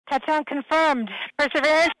Touchdown confirmed.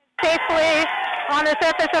 Perseverance safely on the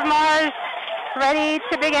surface of Mars, ready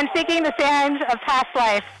to begin seeking the sands of past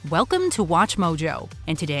life. Welcome to Watch Mojo,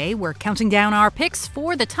 and today we're counting down our picks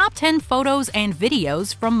for the top 10 photos and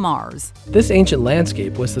videos from Mars. This ancient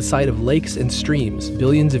landscape was the site of lakes and streams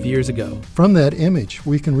billions of years ago. From that image,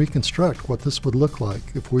 we can reconstruct what this would look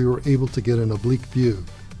like if we were able to get an oblique view,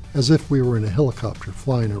 as if we were in a helicopter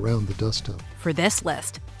flying around the dust dome. For this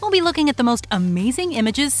list, we'll be looking at the most amazing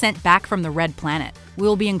images sent back from the red planet.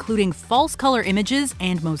 We'll be including false color images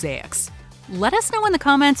and mosaics. Let us know in the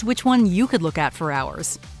comments which one you could look at for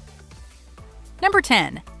hours. Number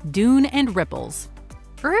 10. Dune and Ripples.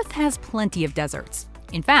 Earth has plenty of deserts.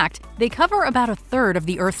 In fact, they cover about a third of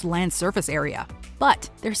the Earth's land surface area. But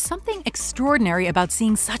there's something extraordinary about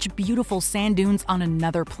seeing such beautiful sand dunes on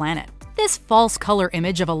another planet. This false color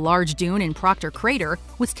image of a large dune in Proctor Crater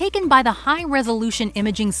was taken by the High-Resolution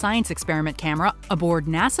Imaging Science Experiment camera aboard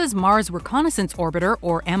NASA's Mars Reconnaissance Orbiter,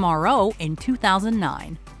 or MRO, in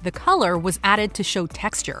 2009. The color was added to show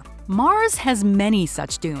texture. Mars has many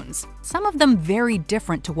such dunes, some of them very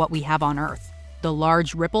different to what we have on Earth. The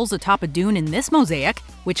large ripples atop a dune in this mosaic,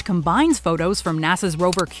 which combines photos from NASA's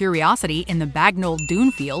rover Curiosity in the Bagnol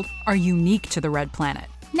Dune Field, are unique to the red planet.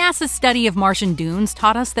 NASA's study of Martian dunes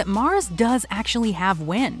taught us that Mars does actually have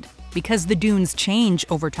wind, because the dunes change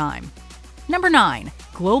over time. Number 9.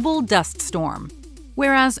 Global Dust Storm.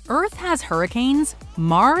 Whereas Earth has hurricanes,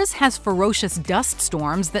 Mars has ferocious dust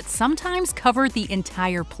storms that sometimes cover the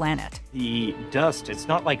entire planet. The dust, it's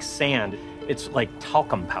not like sand, it's like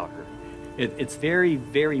talcum powder. It's very,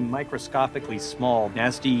 very microscopically small,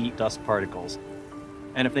 nasty dust particles.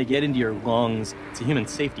 And if they get into your lungs, it's a human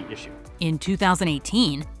safety issue. In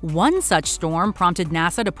 2018, one such storm prompted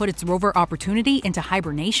NASA to put its rover Opportunity into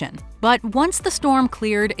hibernation. But once the storm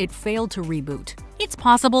cleared, it failed to reboot. It's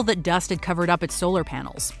possible that dust had covered up its solar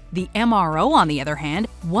panels. The MRO, on the other hand,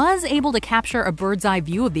 was able to capture a bird's-eye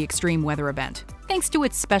view of the extreme weather event. Thanks to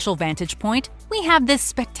its special vantage point, we have this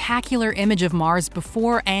spectacular image of Mars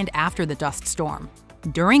before and after the dust storm.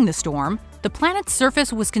 During the storm, the planet's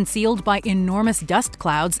surface was concealed by enormous dust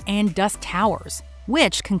clouds and dust towers,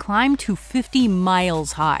 which can climb to 50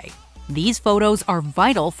 miles high. These photos are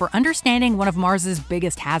vital for understanding one of Mars's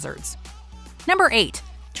biggest hazards. Number 8.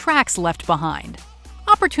 Tracks left behind.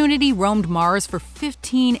 Opportunity roamed Mars for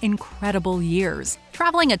 15 incredible years,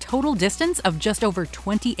 traveling a total distance of just over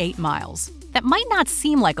 28 miles. That might not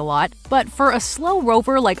seem like a lot, but for a slow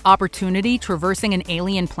rover like Opportunity traversing an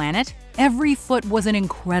alien planet, every foot was an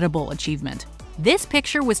incredible achievement. This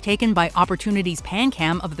picture was taken by Opportunity's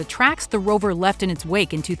PanCam of the tracks the rover left in its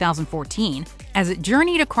wake in 2014 as it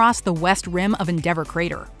journeyed across the west rim of Endeavour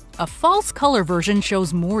Crater. A false color version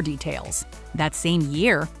shows more details. That same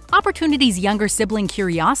year, Opportunity's younger sibling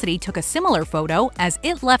Curiosity took a similar photo as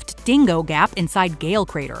it left Dingo Gap inside Gale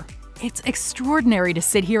Crater. It's extraordinary to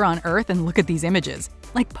sit here on Earth and look at these images,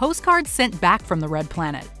 like postcards sent back from the red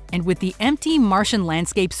planet. And with the empty Martian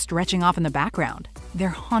landscape stretching off in the background, they're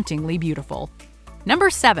hauntingly beautiful.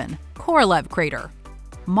 Number 7. Korolev Crater.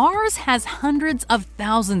 Mars has hundreds of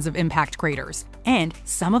thousands of impact craters, and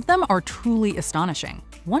some of them are truly astonishing.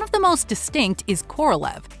 One of the most distinct is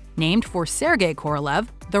Korolev, named for Sergei Korolev,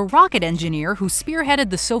 the rocket engineer who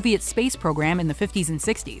spearheaded the Soviet space program in the 50s and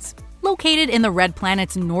 60s. Located in the red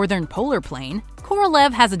planet's northern polar plane,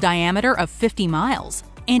 Korolev has a diameter of 50 miles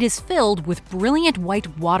and is filled with brilliant white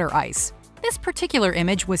water ice. This particular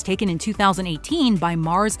image was taken in 2018 by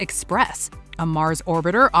Mars Express, a Mars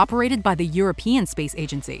orbiter operated by the European Space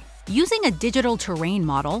Agency. Using a digital terrain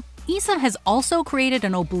model, ESA has also created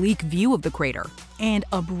an oblique view of the crater and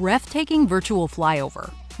a breathtaking virtual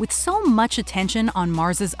flyover. With so much attention on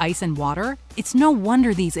Mars's ice and water, it's no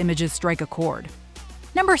wonder these images strike a chord.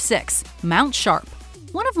 Number 6. Mount Sharp.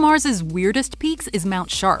 One of Mars's weirdest peaks is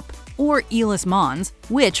Mount Sharp, or Elis Mons,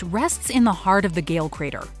 which rests in the heart of the Gale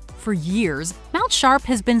Crater. For years, Mount Sharp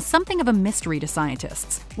has been something of a mystery to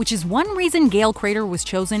scientists, which is one reason Gale Crater was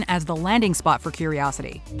chosen as the landing spot for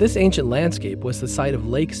Curiosity. This ancient landscape was the site of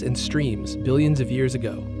lakes and streams billions of years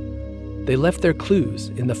ago. They left their clues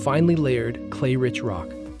in the finely layered, clay-rich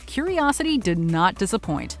rock. Curiosity did not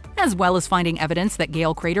disappoint. As well as finding evidence that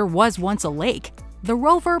Gale Crater was once a lake, the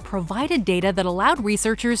rover provided data that allowed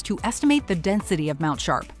researchers to estimate the density of Mount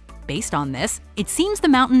Sharp. Based on this, it seems the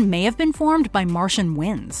mountain may have been formed by Martian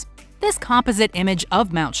winds. This composite image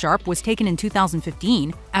of Mount Sharp was taken in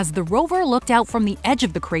 2015 as the rover looked out from the edge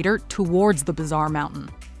of the crater towards the bizarre mountain.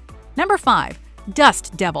 Number 5.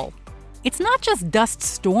 Dust Devil. It's not just dust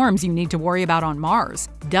storms you need to worry about on Mars.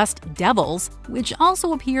 Dust devils, which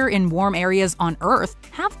also appear in warm areas on Earth,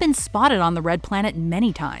 have been spotted on the red planet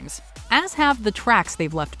many times. as have the tracks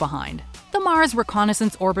they've left behind. The Mars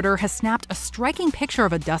Reconnaissance Orbiter has snapped a striking picture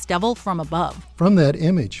of a dust devil from above. From that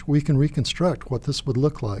image, we can reconstruct what this would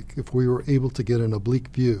look like if we were able to get an oblique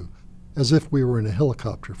view, as if we were in a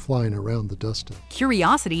helicopter flying around the dust devil.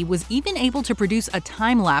 Curiosity was even able to produce a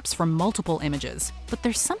time-lapse from multiple images. But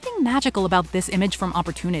there's something magical about this image from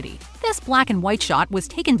Opportunity. This black and white shot was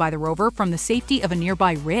taken by the rover from the safety of a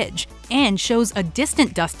nearby ridge and shows a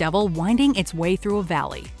distant dust devil winding its way through a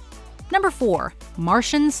valley. Number 4.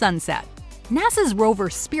 Martian Sunset. NASA's rover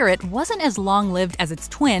Spirit wasn't as long-lived as its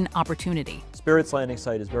twin, Opportunity. Spirit's landing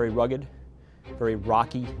site is very rugged, very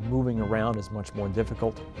rocky. Moving around is much more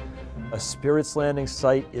difficult. A Spirit's landing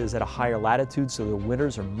site is at a higher latitude, so the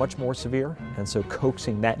winters are much more severe, and so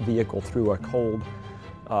coaxing that vehicle through a cold,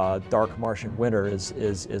 dark Martian winter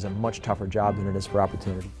is a much tougher job than it is for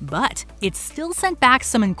Opportunity. But it still sent back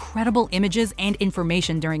some incredible images and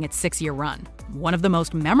information during its 6-year run. One of the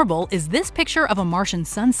most memorable is this picture of a Martian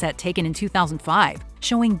sunset taken in 2005,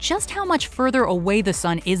 showing just how much further away the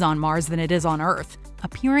sun is on Mars than it is on Earth,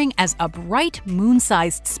 appearing as a bright,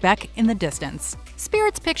 moon-sized speck in the distance.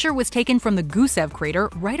 Spirit's picture was taken from the Gusev crater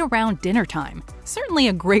right around dinner time. Certainly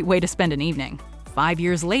a great way to spend an evening. 5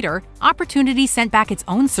 years later, Opportunity sent back its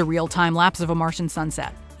own surreal time-lapse of a Martian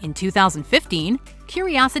sunset. In 2015,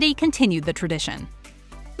 Curiosity continued the tradition.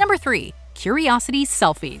 Number 3. Curiosity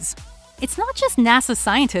Selfies. It's not just NASA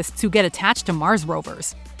scientists who get attached to Mars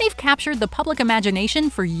rovers. They've captured the public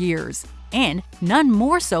imagination for years, and none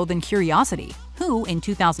more so than Curiosity, who, in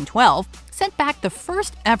 2012, sent back the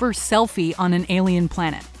first ever selfie on an alien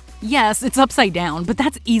planet. Yes, it's upside down, but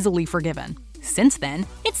that's easily forgiven. Since then,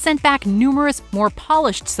 it's sent back numerous, more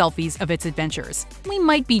polished selfies of its adventures. We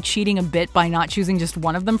might be cheating a bit by not choosing just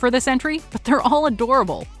one of them for this entry, but they're all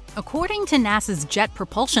adorable. According to NASA's Jet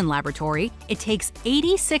Propulsion Laboratory, it takes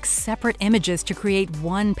 86 separate images to create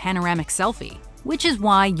one panoramic selfie, which is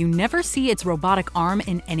why you never see its robotic arm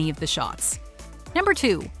in any of the shots. Number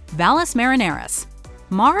 2. Valles Marineris.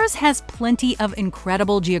 Mars has plenty of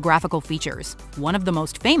incredible geographical features. One of the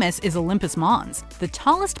most famous is Olympus Mons, the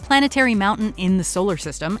tallest planetary mountain in the solar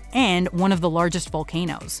system and one of the largest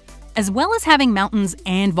volcanoes. As well as having mountains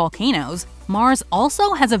and volcanoes, Mars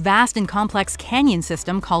also has a vast and complex canyon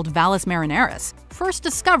system called Valles Marineris, first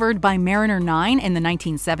discovered by Mariner 9 in the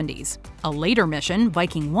 1970s. A later mission,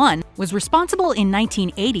 Viking 1, was responsible in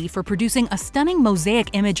 1980 for producing a stunning mosaic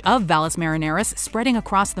image of Valles Marineris spreading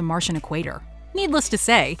across the Martian equator. Needless to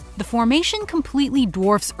say, the formation completely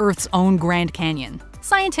dwarfs Earth's own Grand Canyon.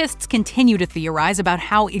 Scientists continue to theorize about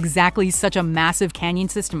how exactly such a massive canyon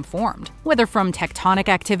system formed, whether from tectonic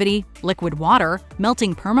activity, liquid water,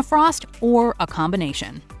 melting permafrost, or a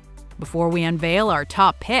combination. Before we unveil our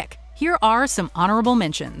top pick, here are some honorable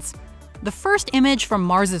mentions. The first image from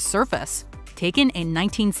Mars's surface, taken in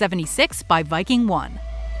 1976 by Viking 1.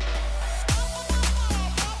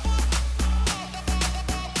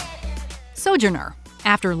 Sojourner.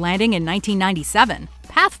 After landing in 1997,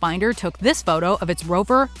 Pathfinder took this photo of its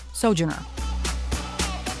rover, Sojourner.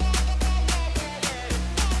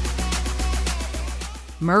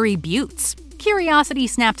 Murray Buttes. Curiosity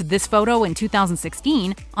snapped this photo in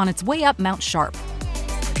 2016 on its way up Mount Sharp.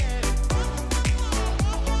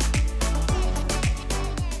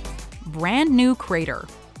 Brand new crater.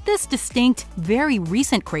 This distinct, very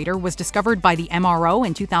recent crater was discovered by the MRO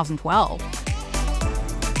in 2012.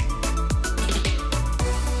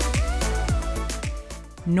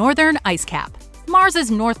 Northern Ice Cap.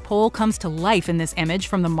 Mars's North Pole comes to life in this image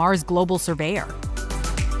from the Mars Global Surveyor.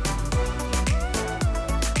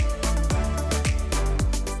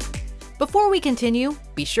 Before we continue,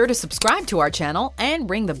 be sure to subscribe to our channel and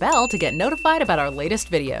ring the bell to get notified about our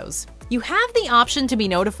latest videos. You have the option to be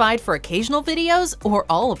notified for occasional videos or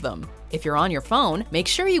all of them. If you're on your phone, make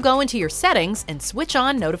sure you go into your settings and switch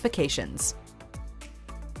on notifications.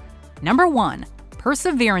 Number 1.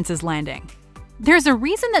 Perseverance's landing. There's a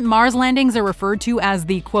reason that Mars landings are referred to as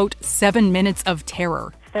the, quote, 7 minutes of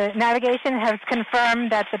terror. The navigation has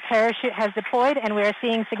confirmed that the parachute has deployed and we are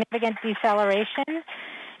seeing significant deceleration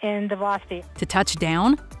in the velocity. To touch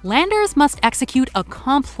down, landers must execute a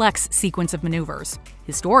complex sequence of maneuvers.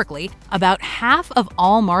 Historically, about half of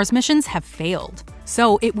all Mars missions have failed.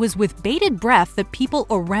 So it was with bated breath that people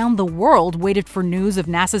around the world waited for news of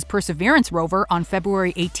NASA's Perseverance rover on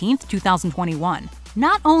February 18, 2021.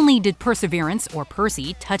 Not only did Perseverance, or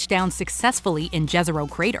Percy, touch down successfully in Jezero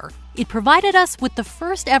Crater, it provided us with the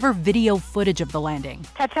first ever video footage of the landing.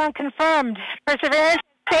 Touchdown confirmed. Perseverance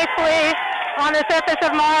safely on the surface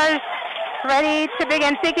of Mars, ready to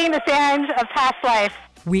begin seeking the sands of past life.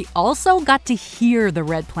 We also got to hear the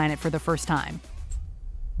red planet for the first time.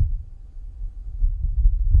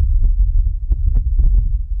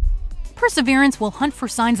 Perseverance will hunt for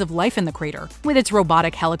signs of life in the crater. With its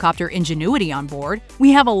robotic helicopter Ingenuity on board,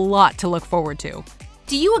 we have a lot to look forward to.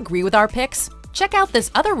 Do you agree with our picks? Check out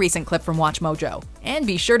this other recent clip from WatchMojo, and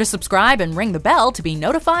be sure to subscribe and ring the bell to be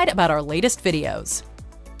notified about our latest videos.